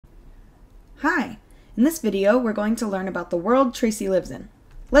Hi! In this video, we're going to learn about the world Tracy lives in.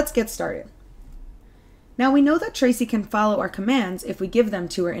 Let's get started. Now we know that Tracy can follow our commands if we give them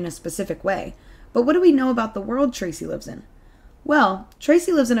to her in a specific way, but what do we know about the world Tracy lives in? Well,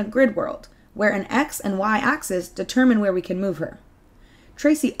 Tracy lives in a grid world, where an X and Y axis determine where we can move her.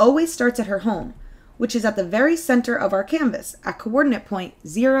 Tracy always starts at her home, which is at the very center of our canvas at coordinate point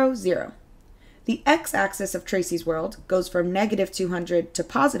 0, 0. The x-axis of Tracy's world goes from -200 to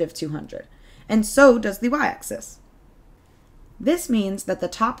 +200, and so does the y-axis. This means that the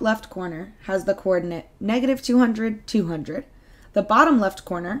top left corner has the coordinate -200, 200, the bottom left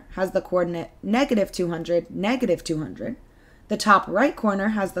corner has the coordinate -200, -200, the top right corner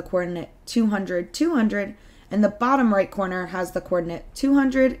has the coordinate 200, 200, and the bottom right corner has the coordinate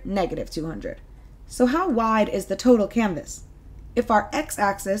 200, -200. So how wide is the total canvas? If our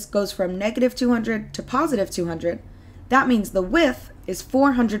x-axis goes from -200 to +200, that means the width is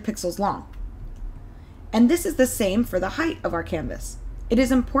 400 pixels long. And this is the same for the height of our canvas. It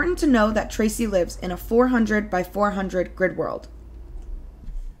is important to know that Tracy lives in a 400 by 400 grid world.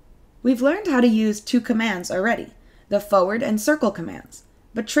 We've learned how to use two commands already, the forward and circle commands,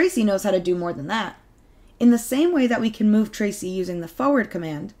 but Tracy knows how to do more than that. In the same way that we can move Tracy using the forward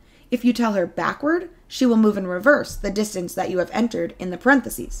command, if you tell her backward, she will move in reverse the distance that you have entered in the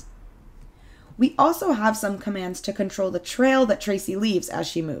parentheses. We also have some commands to control the trail that Tracy leaves as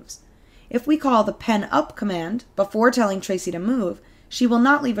she moves. If we call the pen up command before telling Tracy to move, she will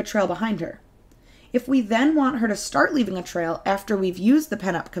not leave a trail behind her. If we then want her to start leaving a trail after we've used the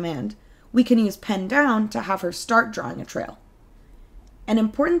pen up command, we can use pen down to have her start drawing a trail. An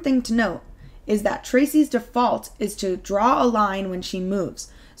important thing to note is that Tracy's default is to draw a line when she moves,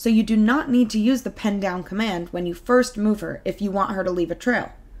 so you do not need to use the pen down command when you first move her if you want her to leave a trail.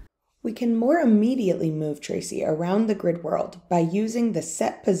 We can more immediately move Tracy around the grid world by using the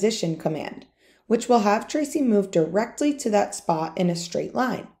set position command, which will have Tracy move directly to that spot in a straight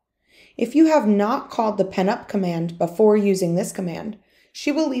line. If you have not called the pen up command before using this command,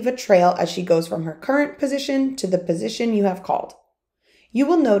 she will leave a trail as she goes from her current position to the position you have called. You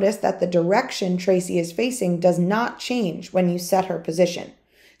will notice that the direction Tracy is facing does not change when you set her position.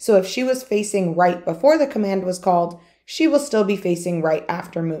 So if she was facing right before the command was called, she will still be facing right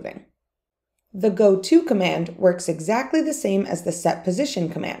after moving. The go to command works exactly the same as the set position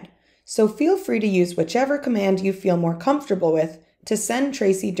command, so feel free to use whichever command you feel more comfortable with to send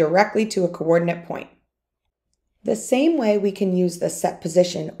Tracy directly to a coordinate point. The same way we can use the set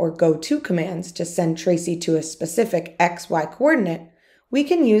position or go to commands to send Tracy to a specific XY coordinate, we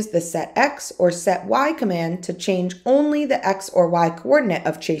can use the set X or set Y command to change only the X or Y coordinate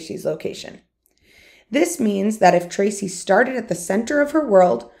of Tracy's location. This means that if Tracy started at the center of her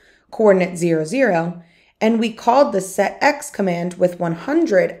world, coordinate 0, 0, and we called the set X command with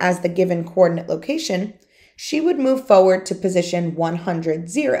 100 as the given coordinate location, she would move forward to position 100,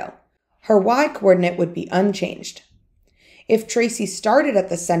 0. Her Y coordinate would be unchanged. If Tracy started at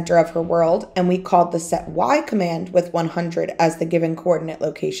the center of her world and we called the set Y command with 100 as the given coordinate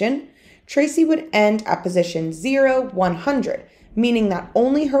location, Tracy would end at position 0, 100, meaning that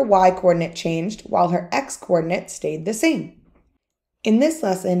only her Y coordinate changed while her X coordinate stayed the same. In this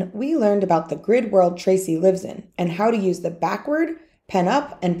lesson, we learned about the grid world Tracy lives in and how to use the backward, pen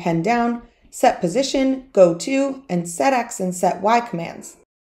up, and pen down, set position, go to, and set X and set Y commands.